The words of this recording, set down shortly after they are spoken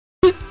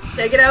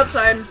Take it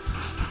outside.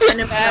 And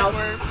if That not,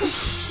 works.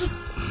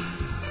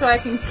 so I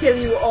can kill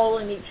you all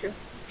and eat you.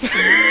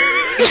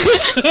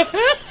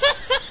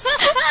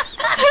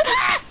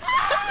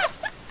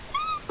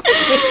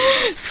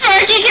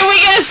 Sparky, can we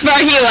get a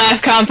Sparky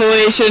laugh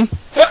compilation?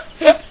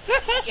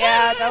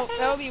 Yeah, that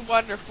would be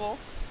wonderful.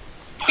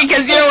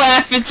 Because your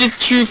laugh is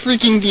just true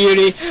freaking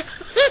beauty.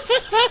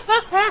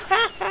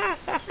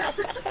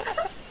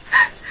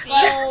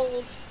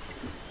 Skulls.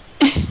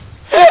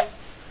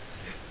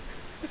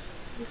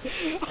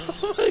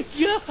 Oh my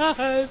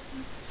god!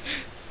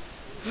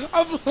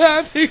 I'm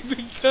laughing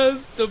because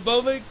the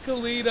moment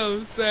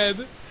Kaliedo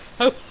said,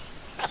 the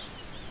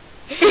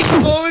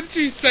moment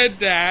she said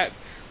that,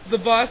 the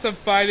boss of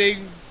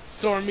fighting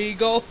Storm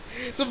Eagle,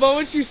 the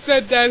moment she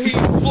said that, he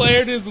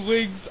flared his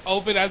wings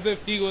open as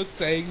if he was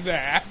saying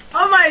that.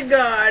 Oh my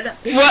god!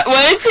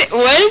 What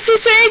did she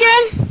say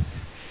again?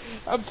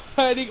 I'm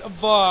fighting a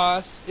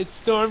boss, it's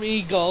Storm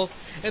Eagle,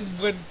 and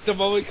when the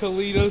moment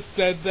Kaliedo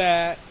said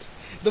that,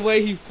 the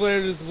way he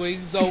flared his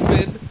wings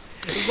open,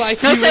 it's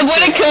like No, so what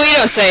did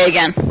Kaliedo say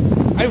again?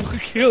 I will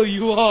kill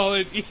you all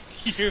and eat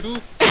you.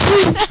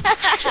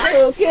 I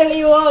will kill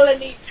you all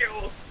and eat you.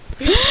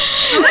 I was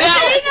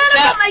saying that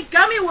about my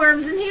gummy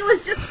worms, and he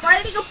was just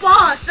fighting a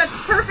boss. That's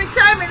perfect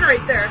timing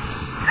right there.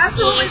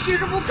 Absolutely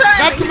beautiful Not to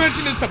timing.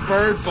 mention it's a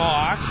bird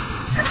boss.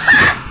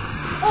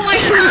 Oh my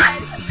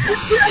god!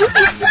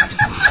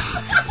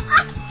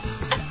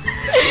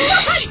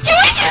 Can we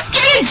just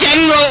get a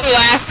general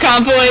laugh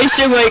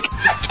compilation, like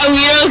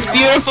Kaliedo's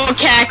beautiful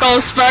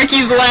cackle,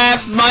 Sparky's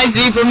laugh, my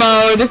zebra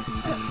mode,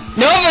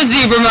 Nova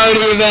zebra mode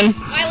even.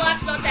 My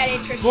laugh's not that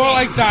interesting. More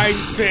like dying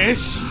fish.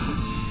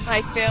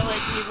 I feel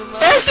like you remember.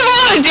 First of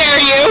all, I dare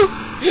you!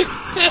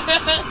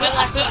 My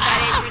laugh's not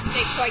that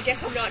interesting, so I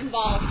guess I'm not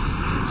involved.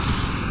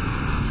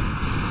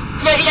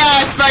 But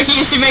yeah, Sparky,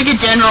 you should make a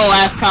general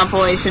laugh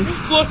compilation.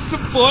 What's the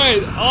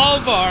point? All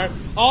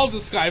the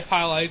Skype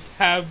highlights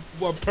have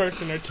one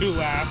person or two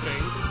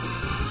laughing.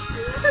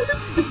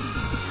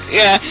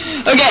 Yeah.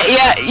 Okay,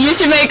 yeah, you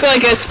should make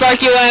like a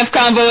Sparky laugh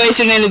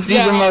compilation and a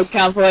zebra mode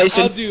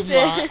compilation.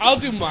 I'll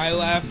do my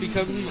laugh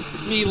because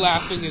me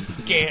laughing is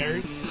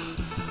scared.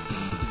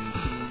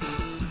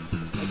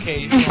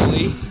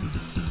 Occasionally.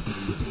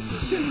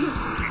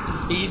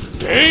 He's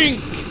pink!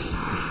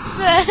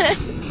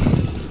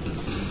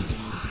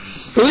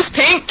 Who's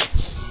pink?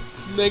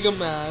 Mega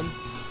Man.